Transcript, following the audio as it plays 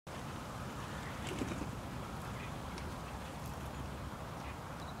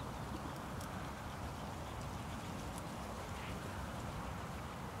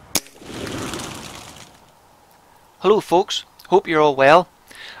Hello folks, hope you're all well.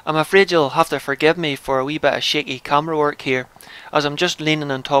 I'm afraid you'll have to forgive me for a wee bit of shaky camera work here, as I'm just leaning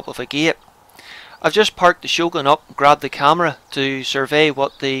on top of a gate. I've just parked the Shogun up and grabbed the camera to survey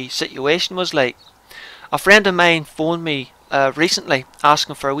what the situation was like. A friend of mine phoned me recently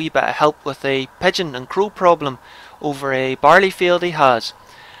asking for a wee bit of help with a pigeon and crow problem over a barley field he has,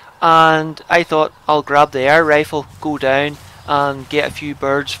 and I thought I'll grab the air rifle, go down and get a few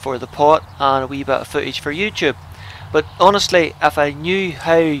birds for the pot and a wee bit of footage for YouTube. But honestly, if I knew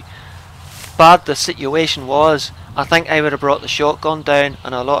how bad the situation was, I think I would have brought the shotgun down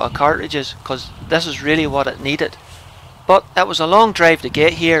and a lot of cartridges, because this is really what it needed. But it was a long drive to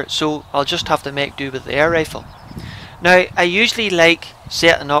get here, so I'll just have to make do with the air rifle. Now, I usually like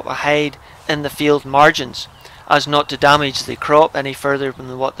setting up a hide in the field margins, as not to damage the crop any further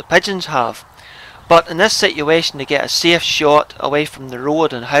than what the pigeons have. But in this situation, to get a safe shot away from the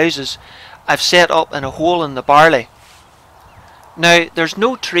road and houses, I've set up in a hole in the barley. Now, there's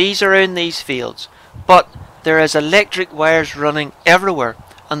no trees around these fields, but there is electric wires running everywhere,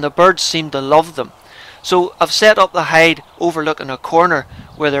 and the birds seem to love them. So I've set up the hide overlooking a corner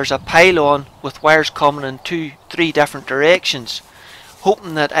where there's a pylon with wires coming in 2-3 different directions,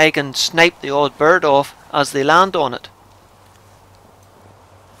 hoping that I can snipe the odd bird off as they land on it.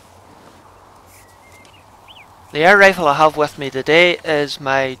 The air rifle I have with me today is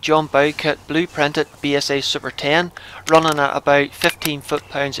my John Bowkett blueprinted BSA Superten, running at about 15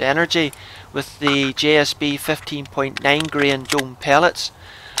 foot-pounds energy with the JSB 15.9 grain dome pellets.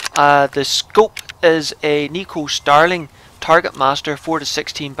 The scope is a Nikko Stirling Targetmaster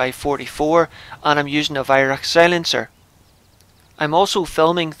 4-16x44, and I'm using a Virax silencer. I'm also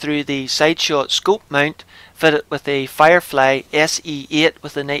filming through the side shot scope mount fitted with a Firefly SE8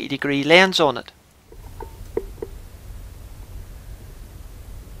 with a 90-degree lens on it.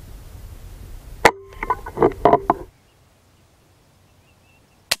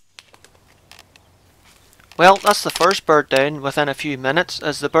 Well, that's the first bird down within a few minutes,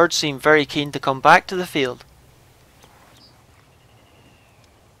 as the birds seem very keen to come back to the field.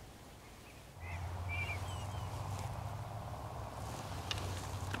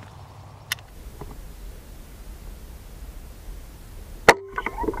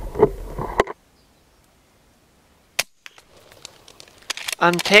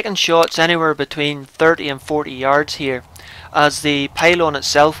 I'm taking shots anywhere between 30 and 40 yards here, as the pylon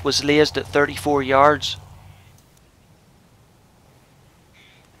itself was lased at 34 yards.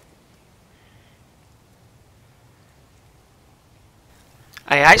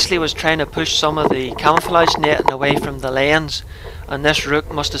 I actually was trying to push some of the camouflage netting away from the lens, and this rook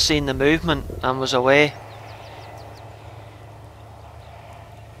must have seen the movement and was away.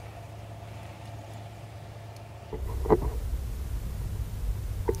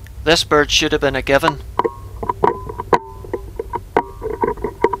 This bird should have been a given,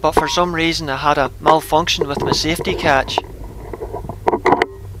 but for some reason I had a malfunction with my safety catch,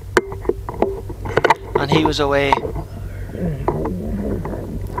 and he was away,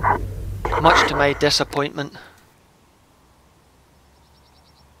 much to my disappointment.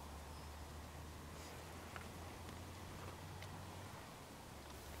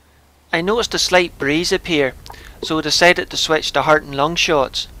 I noticed a slight breeze appear, so decided to switch to heart and lung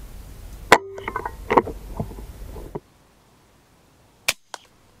shots.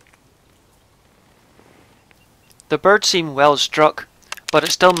 The bird seemed well struck, but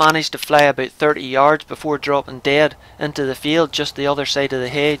it still managed to fly about 30 yards before dropping dead into the field just the other side of the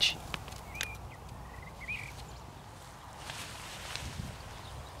hedge.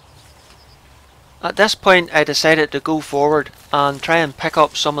 At this point I decided to go forward and try and pick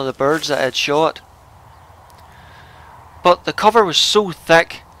up some of the birds that I had shot. But the cover was so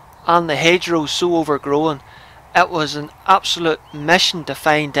thick and the hedgerow so overgrown, it was an absolute mission to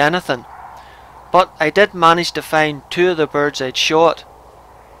find anything. But I did manage to find 2 of the birds I'd shot.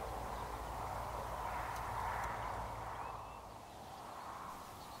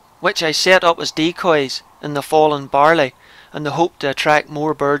 Which I set up as decoys in the fallen barley in the hope to attract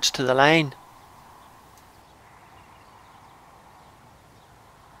more birds to the line.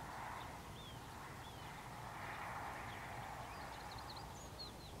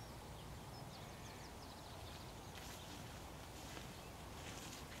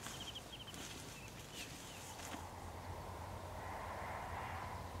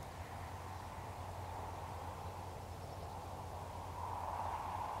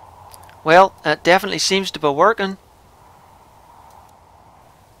 Well, it definitely seems to be working.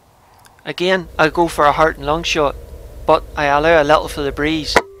 Again, I go for a heart and lung shot, but I allow a little for the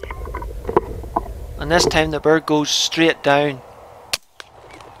breeze. And this time the bird goes straight down.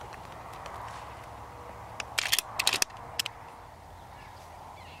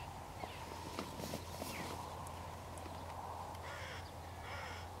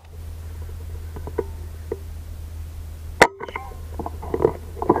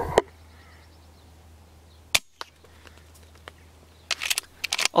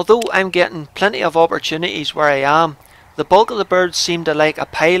 Although I'm getting plenty of opportunities where I am, the bulk of the birds seem to like a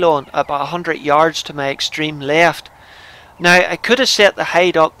pylon about 100 yards to my extreme left. Now I could have set the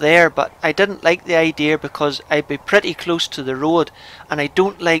hide up there, but I didn't like the idea because I'd be pretty close to the road and I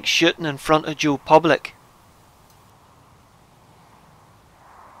don't like shooting in front of Joe Public.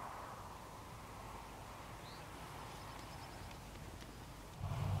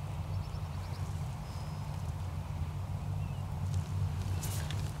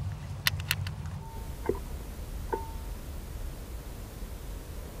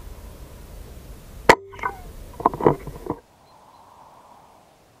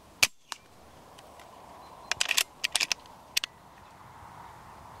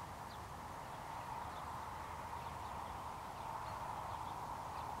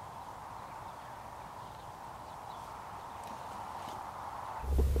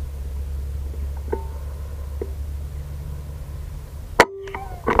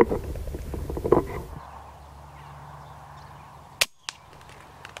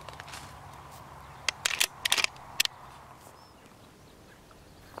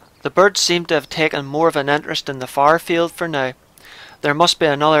 The birds seem to have taken more of an interest in the far field for now. There must be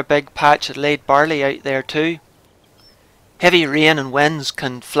another big patch of laid barley out there too. Heavy rain and winds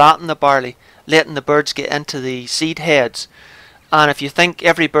can flatten the barley, letting the birds get into the seed heads. And if you think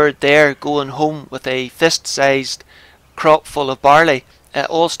every bird there going home with a fist-sized crop full of barley, it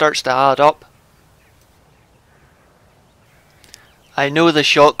all starts to add up. I know the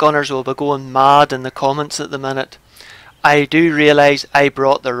shotgunners will be going mad in the comments at the minute. I do realise I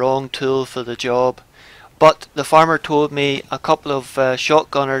brought the wrong tool for the job, but the farmer told me a couple of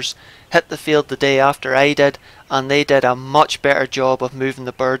shotgunners hit the field the day after I did, and they did a much better job of moving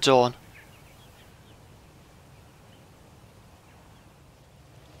the birds on.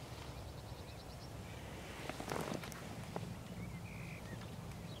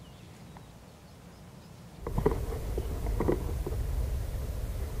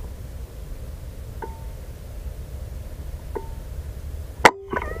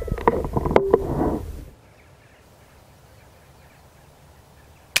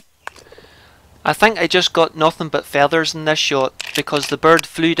 I think I just got nothing but feathers in this shot because the bird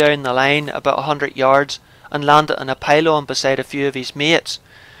flew down the line about 100 yards and landed on a pylon beside a few of his mates,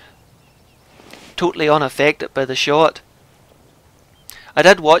 totally unaffected by the shot. I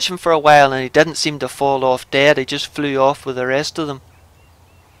did watch him for a while and he didn't seem to fall off dead, he just flew off with the rest of them.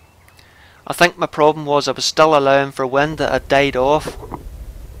 I think my problem was I was still allowing for wind that had died off.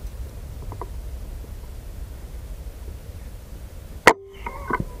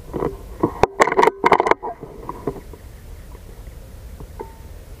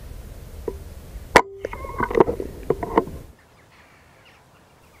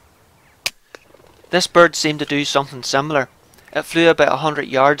 This bird seemed to do something similar. It flew about 100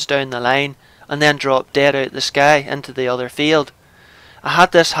 yards down the line and then dropped dead out of the sky into the other field. I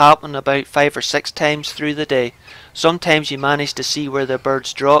had this happen about 5 or 6 times through the day. Sometimes you managed to see where the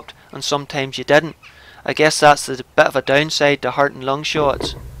birds dropped and sometimes you didn't. I guess that's a bit of a downside to heart and lung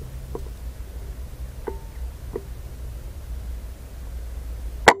shots.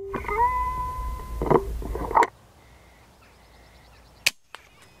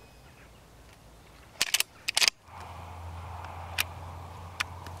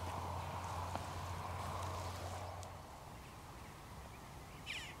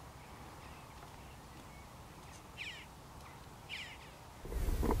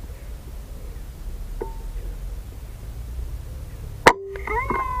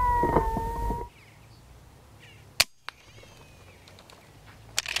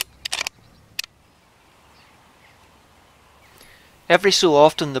 Every so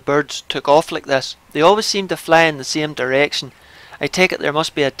often the birds took off like this. They always seem to fly in the same direction. I take it there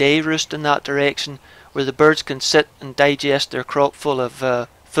must be a day roost in that direction where the birds can sit and digest their crop full of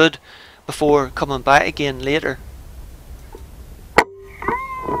food before coming back again later.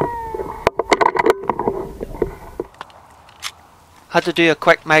 Had to do a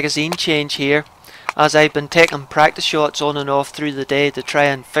quick magazine change here as I've been taking practice shots on and off through the day to try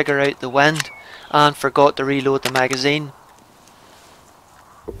and figure out the wind and forgot to reload the magazine.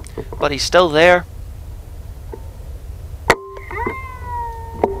 But he's still there.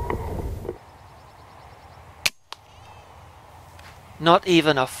 Not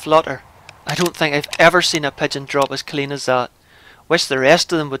even a flutter. I don't think I've ever seen a pigeon drop as clean as that. Wish the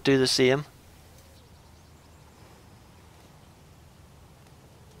rest of them would do the same.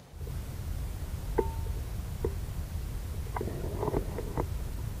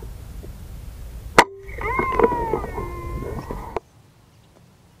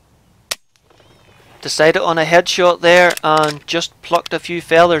 Decided on a headshot there and just plucked a few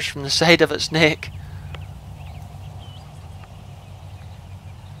feathers from the side of its neck.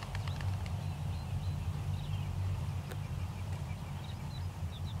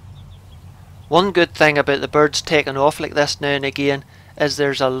 One good thing about the birds taking off like this now and again is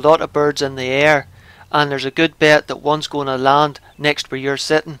there's a lot of birds in the air, and there's a good bet that one's going to land next where you're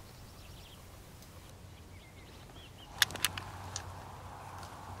sitting.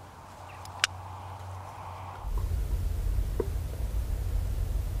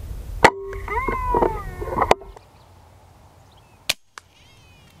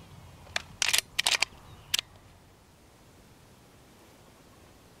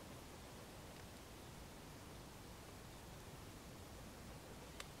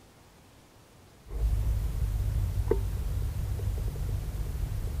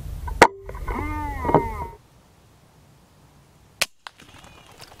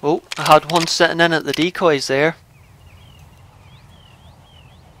 Oh, I had one sitting in at the decoys there.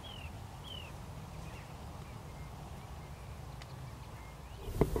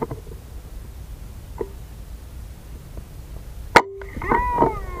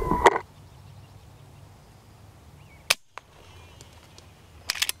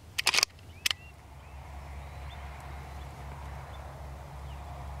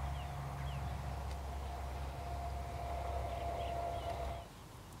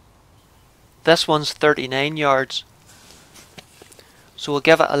 This one's 39 yards, so we'll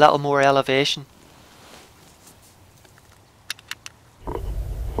give it a little more elevation.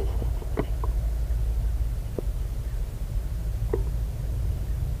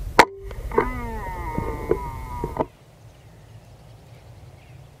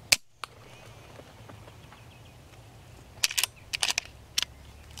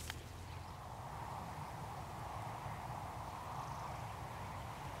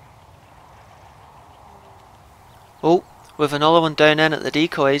 Oh, we've another one down in at the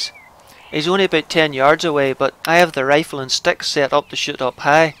decoys. He's only about 10 yards away, but I have the rifle and stick set up to shoot up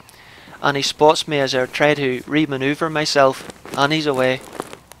high, and he spots me as I try to re-manoeuvre myself, and he's away.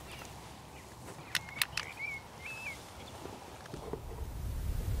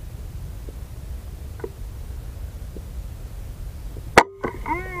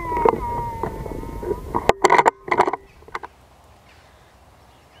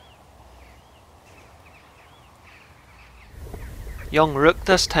 Young rook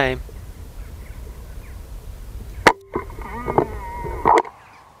this time.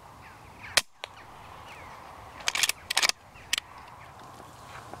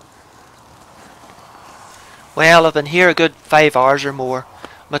 Well, I've been here a good 5 hours or more.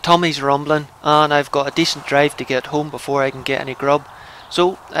 My tummy's rumbling and I've got a decent drive to get home before I can get any grub,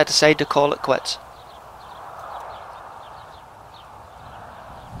 so I decide to call it quits.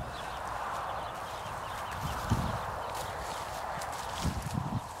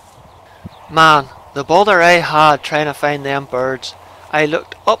 Man, the bother I had trying to find them birds. I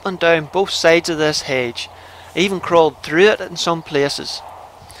looked up and down both sides of this hedge, I even crawled through it in some places,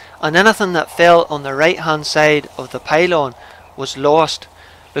 and anything that fell on the right hand side of the pylon was lost,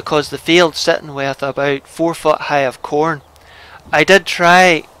 because the field's sitting with about 4 foot high of corn. I did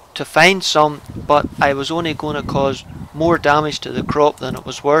try to find some, but I was only going to cause more damage to the crop than it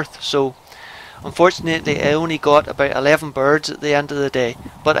was worth, so unfortunately I only got about 11 birds at the end of the day,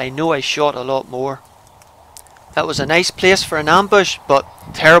 but I know I shot a lot more. It was a nice place for an ambush, but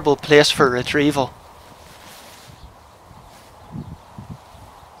terrible place for retrieval.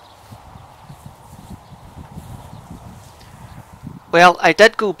 Well, I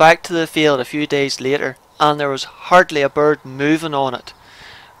did go back to the field a few days later, and there was hardly a bird moving on it.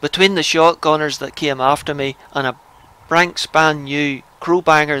 Between the shotgunners that came after me and a brand span new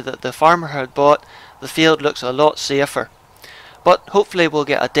crowbanger that the farmer had bought, the field looks a lot safer. But hopefully we'll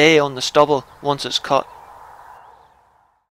get a day on the stubble once it's cut.